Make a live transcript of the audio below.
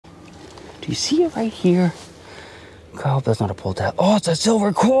Do you see it right here? I hope that's not a pull tab. Oh, it's a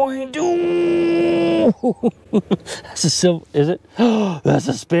silver coin, dude! That's a silver, is it? That's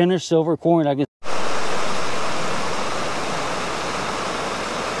a Spanish silver coin. I can.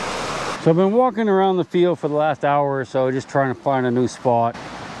 So I've been walking around the field for the last hour or so, just trying to find a new spot.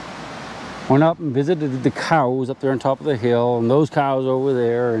 Went up and visited the cows up there on top of the hill, and those cows over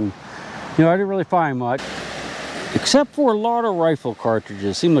there, and you know, I didn't really find much. Except for a lot of rifle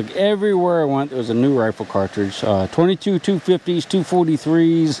cartridges. Seemed like everywhere I went there was a new rifle cartridge. 22 250s,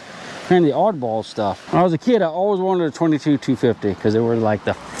 243s, and the oddball stuff. When I was a kid, I always wanted a 22 250 because they were like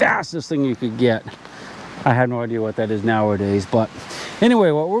the fastest thing you could get. I have no idea what that is nowadays, but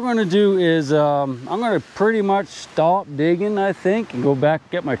anyway, what we're going to do is I'm going to pretty much stop digging, I think, and go back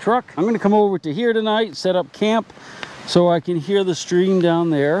and get my truck. I'm going to come over to here tonight, set up camp so I can hear the stream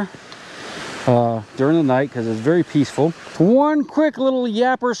down there during the night because it's very peaceful. One quick little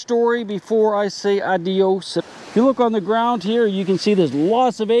yapper story before I say adios. If you look on the ground here, you can see there's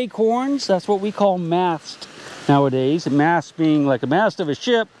lots of acorns. That's what we call mast nowadays. Mast being like a mast of a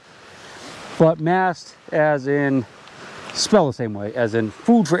ship, but mast as in, spell the same way, as in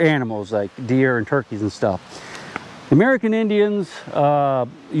food for animals like deer and turkeys and stuff. American Indians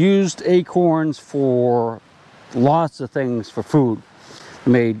used acorns for lots of things for food.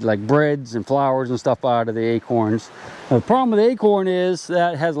 They made like breads and flours and stuff out of the acorns. Now, the problem with the acorn is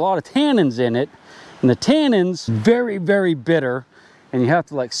that it has a lot of tannins in it, and the tannins very, very bitter, and you have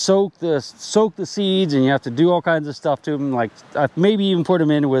to like soak the seeds, and you have to do all kinds of stuff to them, like maybe even put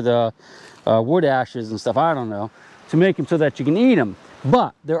them in with wood ashes and stuff, I don't know, to make them so that you can eat them.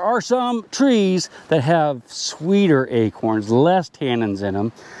 But there are some trees that have sweeter acorns, less tannins in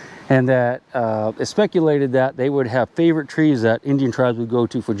them, and that it's speculated that they would have favorite trees that Indian tribes would go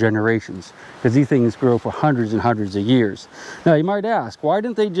to for generations, because these things grow for hundreds and hundreds of years. Now you might ask, why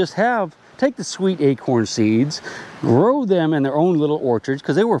didn't they just take the sweet acorn seeds, grow them in their own little orchards,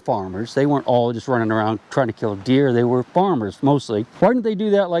 because they were farmers. They weren't all just running around trying to kill deer. They were farmers mostly. Why didn't they do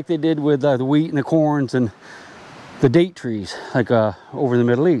that like they did with the wheat and the corns and the date trees, like over in the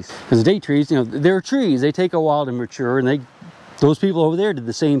Middle East? Because the date trees, you know, they're trees. They take a while to mature, and those people over there did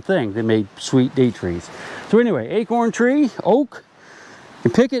the same thing. They made sweet date trees. So anyway, acorn tree, oak,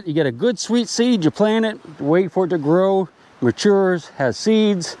 you pick it, you get a good sweet seed, you plant it, wait for it to grow, matures, has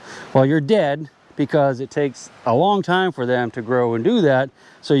seeds, while you're dead, because it takes a long time for them to grow and do that.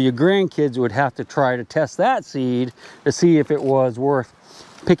 So your grandkids would have to try to test that seed to see if it was worth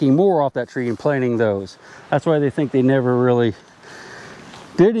picking more off that tree and planting those. That's why they think they never really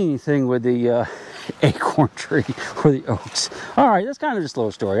did anything with the acorn tree or the oaks. All right, that's kind of just a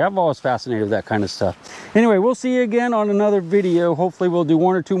little story. I'm always fascinated with that kind of stuff. Anyway, we'll see you again on another video. Hopefully we'll do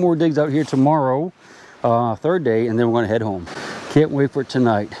 1 or 2 more digs out here tomorrow, third day, and then we're going to head home. Can't wait for it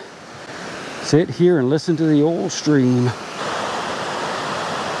tonight. Sit here and listen to the old stream.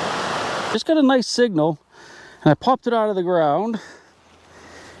 Just got a nice signal, and I popped it out of the ground,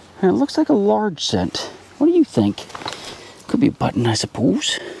 and it looks like a large scent. What do you think? Could be a button, I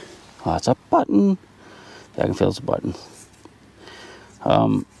suppose. Oh, it's a button. Yeah, I can feel it's a button.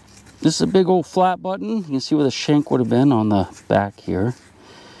 This is a big old flat button. You can see where the shank would have been on the back here.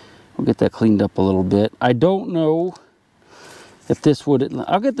 We'll get that cleaned up a little bit. I don't know if this would...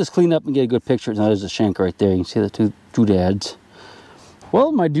 I'll get this cleaned up and get a good picture. Now there's a shank right there. You can see the two doodads.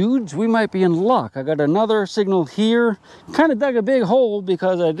 Well, my dudes, we might be in luck. I got another signal here. Kind of dug a big hole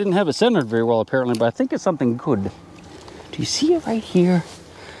because I didn't have it centered very well, apparently, but I think it's something good. Do you see it right here?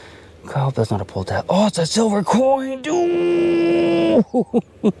 I hope that's not a pull tab. Oh, it's a silver coin, dude!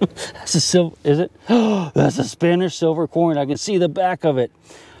 That's a silver, is it? That's a Spanish silver coin. I can see the back of it.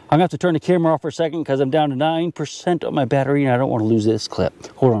 I'm gonna have to turn the camera off for a second because I'm down to 9% of my battery and I don't want to lose this clip.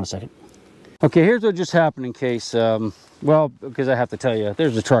 Hold on a second. Okay, here's what just happened in case, well, because I have to tell you,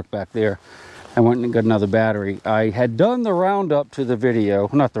 there's a truck back there. I went and got another battery. I had done the roundup to the video,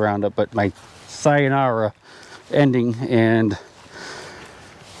 not the roundup, but my sayonara ending, and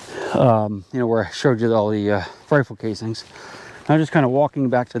you know, where I showed you all the rifle casings. I'm just kind of walking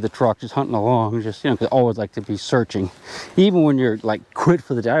back to the truck, just hunting along, just, you know, because I always like to be searching. Even when you're like quit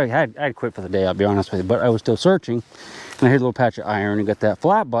for the day. I had quit for the day, I'll be honest with you, but I was still searching. And I hit a little patch of iron and got that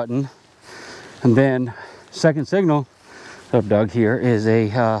flat button. And then second signal that I've dug here is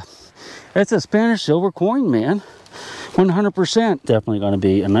it's a Spanish silver coin, man. 100%. Definitely going to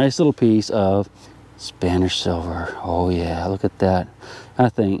be a nice little piece of Spanish silver. Oh yeah, look at that.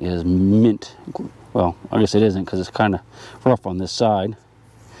 That thing is mint. Well, I guess it isn't because it's kind of rough on this side.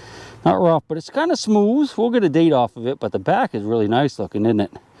 Not rough, but it's kind of smooth. We'll get a date off of it, but the back is really nice looking, isn't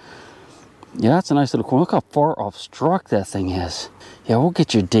it? Yeah, that's a nice little coin. Look how far off struck that thing is. Yeah, we'll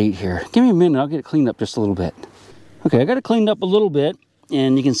get your date here. Give me a minute, I'll get it cleaned up just a little bit. Okay, I got it cleaned up a little bit,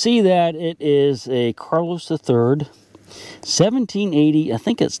 and you can see that it is a Carlos III, 1780, I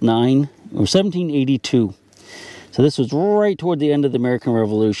think it's 9, or 1782. So this was right toward the end of the American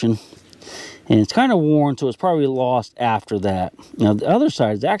Revolution. And it's kind of worn, so it's probably lost after that. Now, the other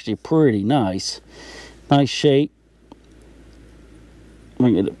side is actually pretty nice. Nice shape.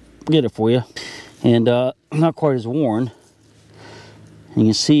 Let me get it for you. And not quite as worn. And you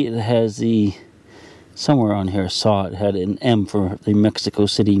can see it has the, somewhere on here I saw it had an M for the Mexico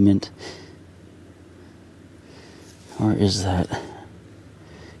City Mint. Where is that?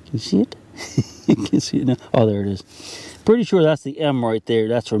 Can you see it? You can see it now. Oh, there it is. Pretty sure that's the M right there.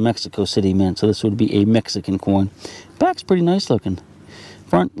 That's for Mexico City Mint. So this would be a Mexican coin. Back's pretty nice looking.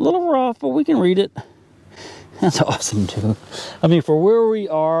 Front, a little rough, but we can read it. That's awesome, too. I mean, for where we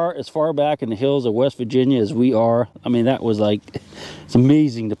are, as far back in the hills of West Virginia as we are, I mean, that was like, it's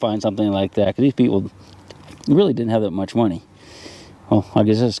amazing to find something like that. Because these people really didn't have that much money. Well, I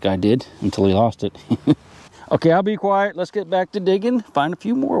guess this guy did until he lost it. Okay, I'll be quiet. Let's get back to digging. Find a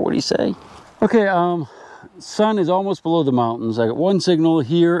few more. What do you say? Okay, sun is almost below the mountains. I got one signal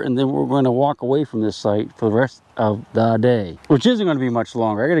here, and then we're going to walk away from this site for the rest of the day, which isn't going to be much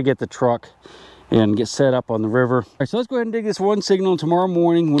longer. I got to get the truck and get set up on the river. All right, so let's go ahead and dig this one signal. Tomorrow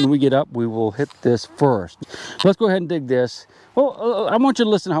morning when we get up, we will hit this first. So let's go ahead and dig this. Well, I want you to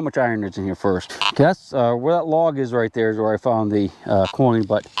listen to how much iron is in here first. Okay, that's where that log is right there is where I found the coin,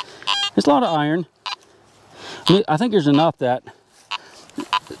 but there's a lot of iron. I think there's enough that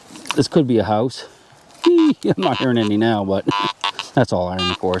this could be a house. I'm not hearing any now, but that's all iron,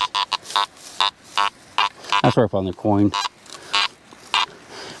 of course. That's where I found the coin.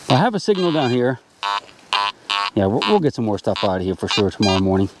 I have a signal down here. Yeah, we'll get some more stuff out of here for sure tomorrow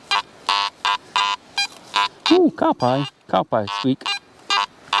morning. Ooh, cow pie. Cow pie squeak.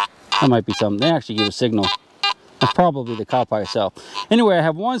 That might be something. They actually give a signal. That's probably the cow pie itself. Anyway, I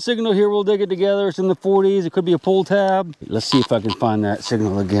have one signal here. We'll dig it together. It's in the 40s. It could be a pull tab. Let's see if I can find that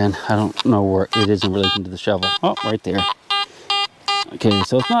signal again. I don't know where it is in relation to the shovel. Oh, right there. Okay,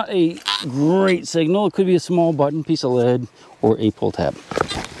 so it's not a great signal. It could be a small button, piece of lead, or a pull tab.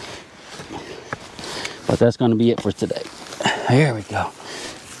 But that's going to be it for today. Here we go.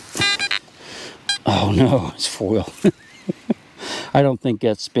 Oh no, it's foil. I don't think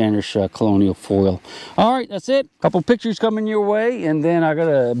that's Spanish colonial foil. All right, that's it. Couple pictures coming your way, and then I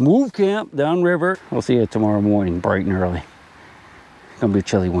gotta move camp downriver. We'll see you tomorrow morning, bright and early. It's gonna be a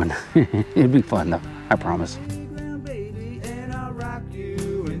chilly one. It'll be fun though, I promise.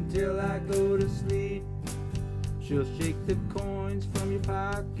 She'll shake the coins from your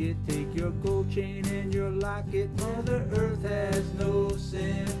pocket, take your gold chain and your locket. Mother Earth has no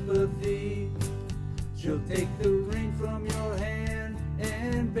sympathy. She'll take the ring from your hand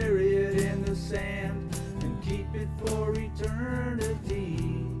and bury it in the sand and keep it for eternity.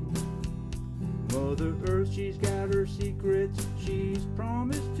 Mother Earth, she's got her secrets she's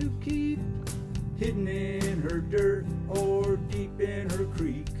promised to keep, hidden in her dirt or deep in her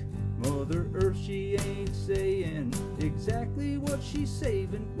creek. Mother Earth, she ain't saying exactly what she's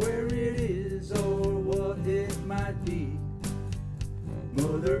saving, where it is or what it might be.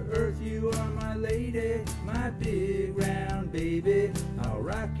 Mother Earth, you are my lady, my big round baby. I'll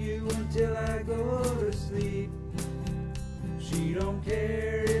rock you until I go to sleep. She don't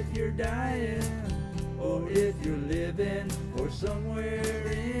care if you're dying or if you're living or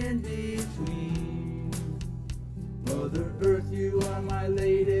somewhere in between. Mother Earth, you are my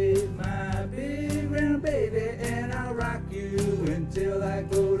lady, my big round baby, and I'll rock you until I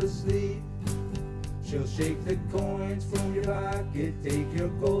go to sleep. She'll shake the coins from your pocket, take your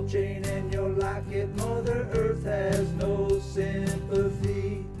gold chain and your locket. Mother Earth has no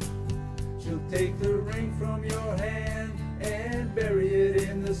sympathy. She'll take the ring from your hand and bury it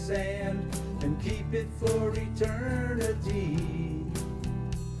in the sand and keep it for eternity.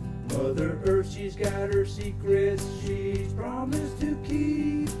 Mother Earth, she's got her secrets she's promised to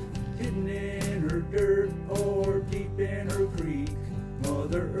keep, hidden in her dirt or deep in her creek.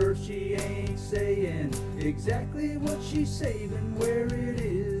 Mother Earth, she ain't saying exactly what she's saving, where it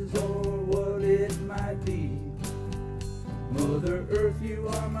is or what it might be. Mother Earth, you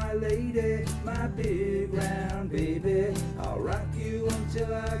are my lady, my big round baby. I'll rock you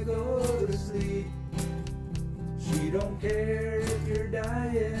until I go to sleep. She don't care if you're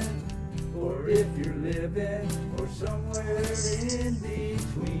dying or if you're living or somewhere in between.